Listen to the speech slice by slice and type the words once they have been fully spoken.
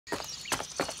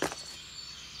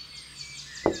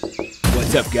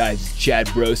What's up guys, it's Chad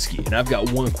Broski, and I've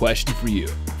got one question for you.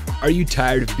 Are you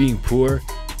tired of being poor?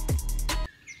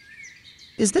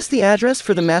 Is this the address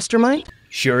for the mastermind?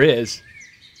 Sure is.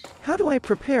 How do I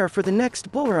prepare for the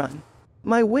next bull run?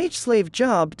 My wage slave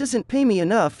job doesn't pay me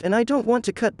enough and I don't want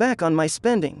to cut back on my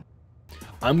spending.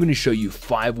 I'm going to show you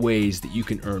 5 ways that you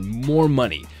can earn more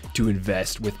money to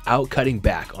invest without cutting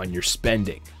back on your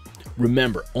spending.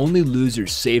 Remember, only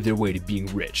losers save their way to being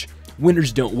rich.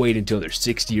 Winners don't wait until they're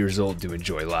 60 years old to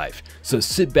enjoy life. So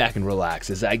sit back and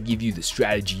relax as I give you the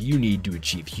strategy you need to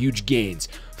achieve huge gains,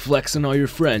 flex on all your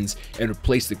friends, and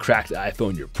replace the cracked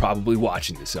iPhone you're probably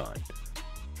watching this on.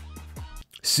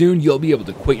 Soon you'll be able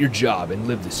to quit your job and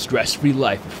live the stress-free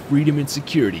life of freedom and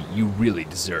security you really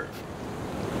deserve.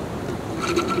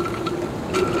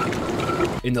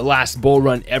 In the last bull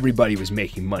run, everybody was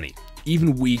making money,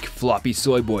 even weak, floppy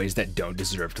soy boys that don't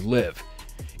deserve to live.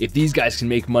 If these guys can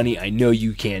make money, I know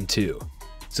you can too.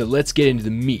 So let's get into the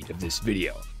meat of this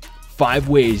video. 5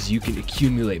 ways you can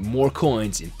accumulate more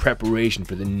coins in preparation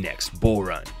for the next bull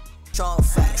run.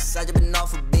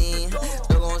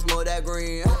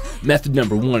 Method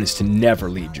number 1 is to never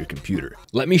leave your computer.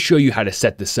 Let me show you how to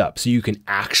set this up so you can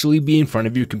actually be in front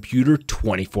of your computer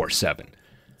 24/7.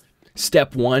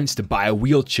 Step 1 is to buy a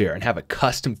wheelchair and have a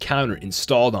custom counter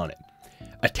installed on it.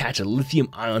 Attach a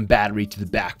lithium-ion battery to the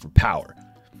back for power.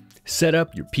 Set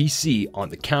up your PC on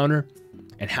the counter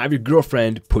and have your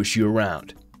girlfriend push you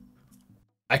around.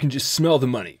 I can just smell the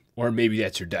money, or maybe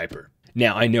that's your diaper.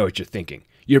 Now I know what you're thinking.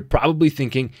 You're probably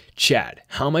thinking, Chad,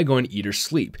 how am I going to eat or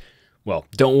sleep? Well,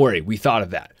 don't worry, we thought of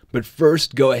that. But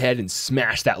first, go ahead and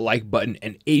smash that like button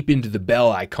and ape into the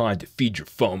bell icon to feed your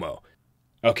FOMO.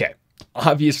 Okay,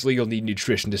 obviously you'll need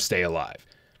nutrition to stay alive.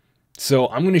 So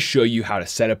I'm going to show you how to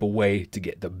set up a way to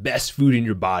get the best food in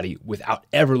your body without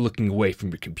ever looking away from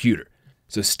your computer.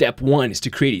 So step 1 is to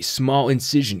create a small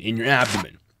incision in your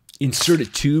abdomen. Insert a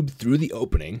tube through the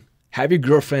opening, have your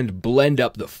girlfriend blend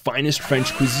up the finest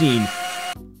French cuisine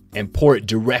and pour it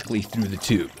directly through the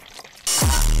tube.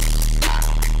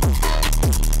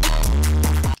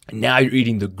 Now you're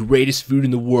eating the greatest food in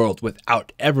the world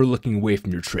without ever looking away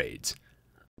from your trades.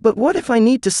 But what if I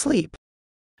need to sleep?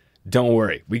 Don't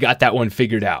worry, we got that one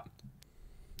figured out.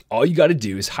 All you gotta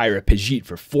do is hire a Pajit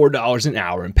for $4 an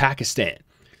hour in Pakistan.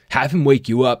 Have him wake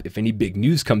you up if any big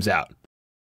news comes out.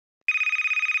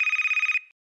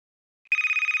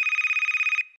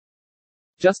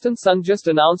 Justin's son just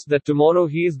announced that tomorrow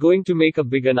he is going to make a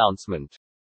big announcement.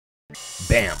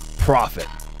 Bam, profit.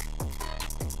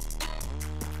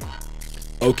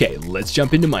 Okay, let's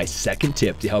jump into my second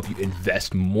tip to help you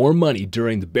invest more money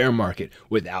during the bear market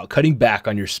without cutting back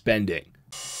on your spending.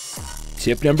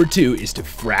 Tip number 2 is to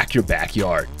frack your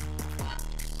backyard.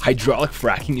 Hydraulic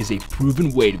fracking is a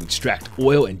proven way to extract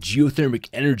oil and geothermal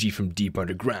energy from deep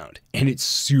underground, and it's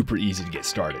super easy to get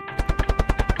started.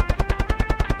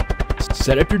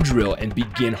 Set up your drill and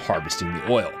begin harvesting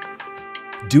the oil.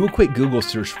 Do a quick Google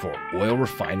search for oil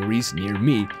refineries near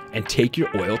me and take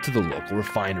your oil to the local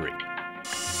refinery.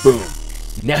 Boom!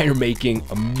 Now you're making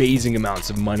amazing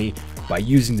amounts of money by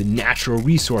using the natural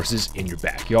resources in your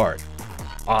backyard.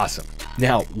 Awesome.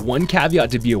 Now, one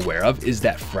caveat to be aware of is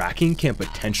that fracking can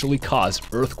potentially cause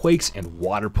earthquakes and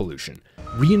water pollution.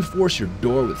 Reinforce your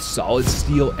door with solid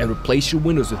steel and replace your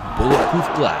windows with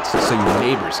bulletproof glass so your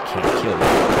neighbors can't kill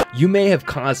you. You may have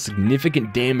caused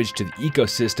significant damage to the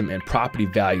ecosystem and property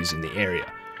values in the area.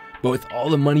 But with all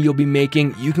the money you'll be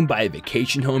making, you can buy a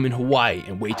vacation home in Hawaii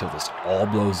and wait till this all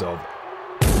blows over.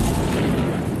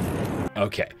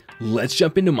 Okay, let's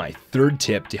jump into my third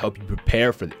tip to help you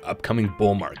prepare for the upcoming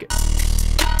bull market.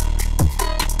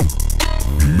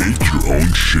 Make your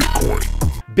own shitcoin.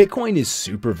 Bitcoin is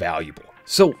super valuable,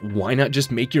 so why not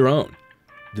just make your own?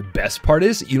 The best part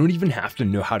is you don't even have to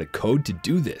know how to code to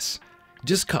do this.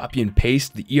 Just copy and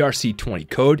paste the ERC20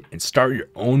 code and start your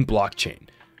own blockchain.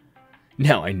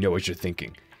 Now I know what you're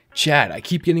thinking. Chad, I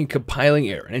keep getting a compiling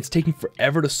error and it's taking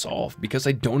forever to solve because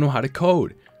I don't know how to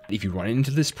code. If you run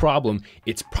into this problem,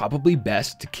 it's probably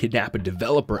best to kidnap a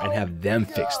developer and have them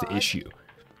fix the issue.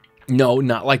 No,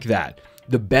 not like that.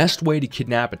 The best way to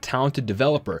kidnap a talented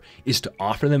developer is to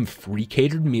offer them free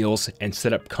catered meals and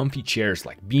set up comfy chairs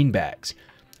like beanbags.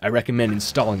 I recommend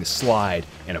installing a slide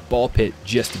and a ball pit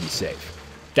just to be safe.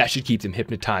 That should keep them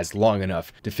hypnotized long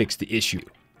enough to fix the issue.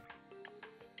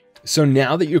 So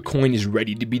now that your coin is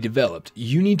ready to be developed,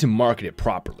 you need to market it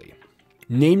properly.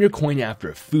 Name your coin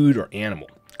after a food or animal.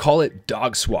 Call it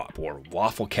Dog Swap or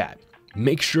Waffle Cat.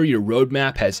 Make sure your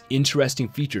roadmap has interesting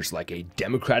features like a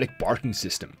democratic barking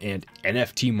system and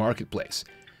NFT marketplace.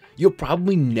 You'll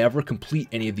probably never complete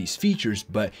any of these features,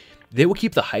 but they will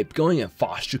keep the hype going and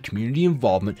foster community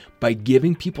involvement by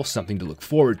giving people something to look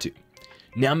forward to.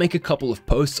 Now make a couple of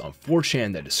posts on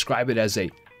 4chan that describe it as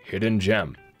a hidden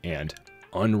gem and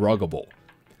unruggable.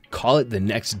 Call it the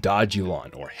next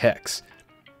𝐲𝐿 or Hex.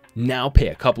 Now pay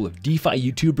a couple of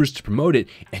DeFi YouTubers to promote it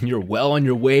and you're well on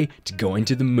your way to going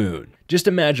to the moon. Just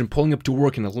imagine pulling up to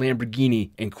work in a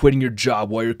Lamborghini and quitting your job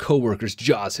while your coworkers'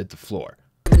 jaws hit the floor.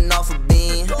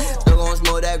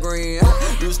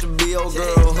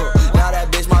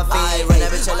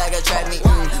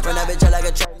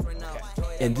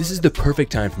 And this is the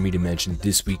perfect time for me to mention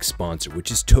this week's sponsor,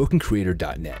 which is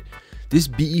tokencreator.net. This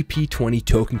BEP20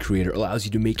 token creator allows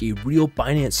you to make a real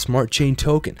Binance Smart Chain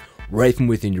token right from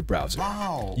within your browser.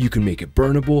 Wow. You can make it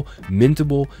burnable,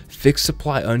 mintable, fixed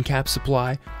supply, uncapped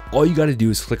supply. All you gotta do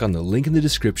is click on the link in the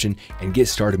description and get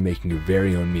started making your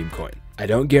very own meme coin. I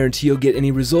don't guarantee you'll get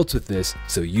any results with this,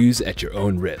 so use at your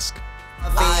own risk.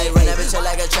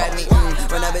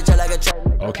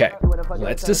 Okay,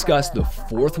 let's discuss the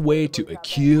fourth way to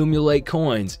accumulate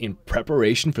coins in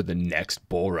preparation for the next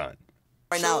bull run.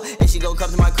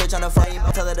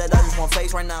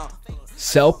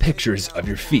 Sell pictures of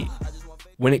your feet.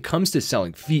 When it comes to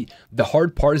selling feet, the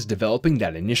hard part is developing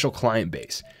that initial client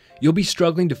base. You'll be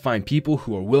struggling to find people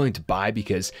who are willing to buy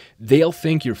because they'll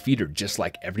think your feet are just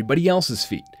like everybody else's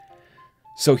feet.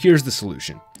 So here's the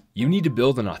solution. You need to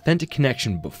build an authentic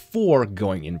connection before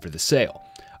going in for the sale.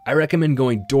 I recommend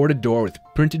going door to door with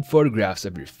printed photographs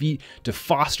of your feet to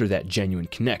foster that genuine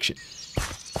connection.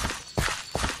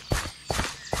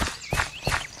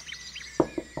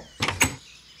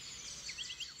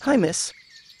 Hi, miss.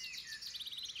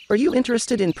 Are you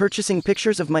interested in purchasing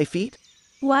pictures of my feet?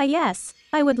 Why yes,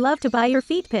 I would love to buy your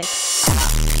feet pics.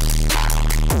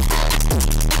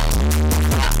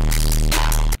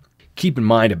 Keep in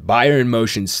mind, a buyer in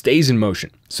motion stays in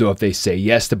motion. So if they say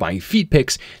yes to buying feet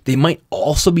pics, they might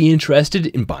also be interested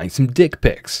in buying some dick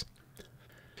pics.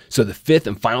 So the fifth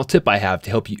and final tip I have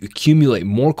to help you accumulate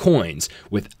more coins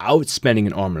without spending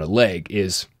an arm and a leg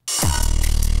is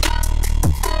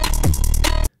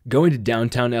go into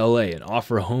downtown LA and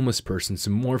offer a homeless person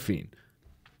some morphine.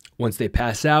 Once they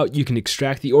pass out, you can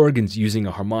extract the organs using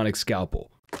a harmonic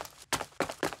scalpel.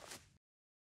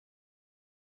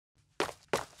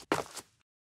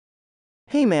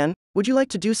 Hey man, would you like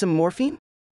to do some morphine?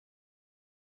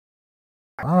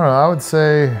 I don't know, I would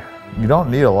say you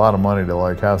don't need a lot of money to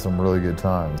like have some really good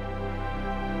times.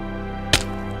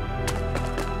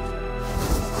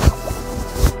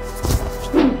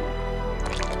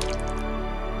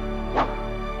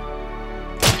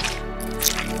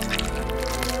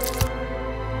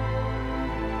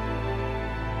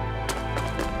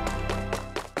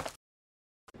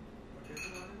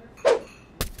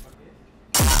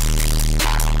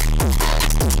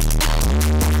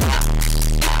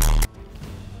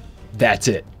 That's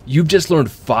it. You've just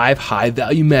learned 5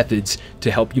 high-value methods to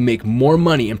help you make more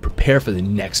money and prepare for the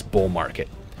next bull market.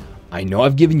 I know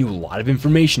I've given you a lot of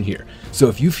information here, so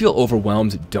if you feel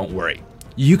overwhelmed, don't worry.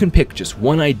 You can pick just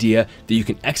one idea that you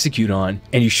can execute on,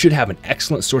 and you should have an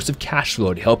excellent source of cash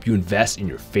flow to help you invest in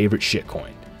your favorite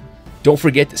shitcoin. Don't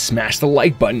forget to smash the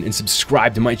like button and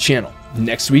subscribe to my channel.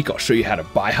 Next week, I'll show you how to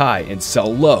buy high and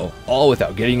sell low, all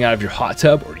without getting out of your hot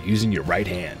tub or using your right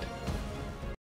hand.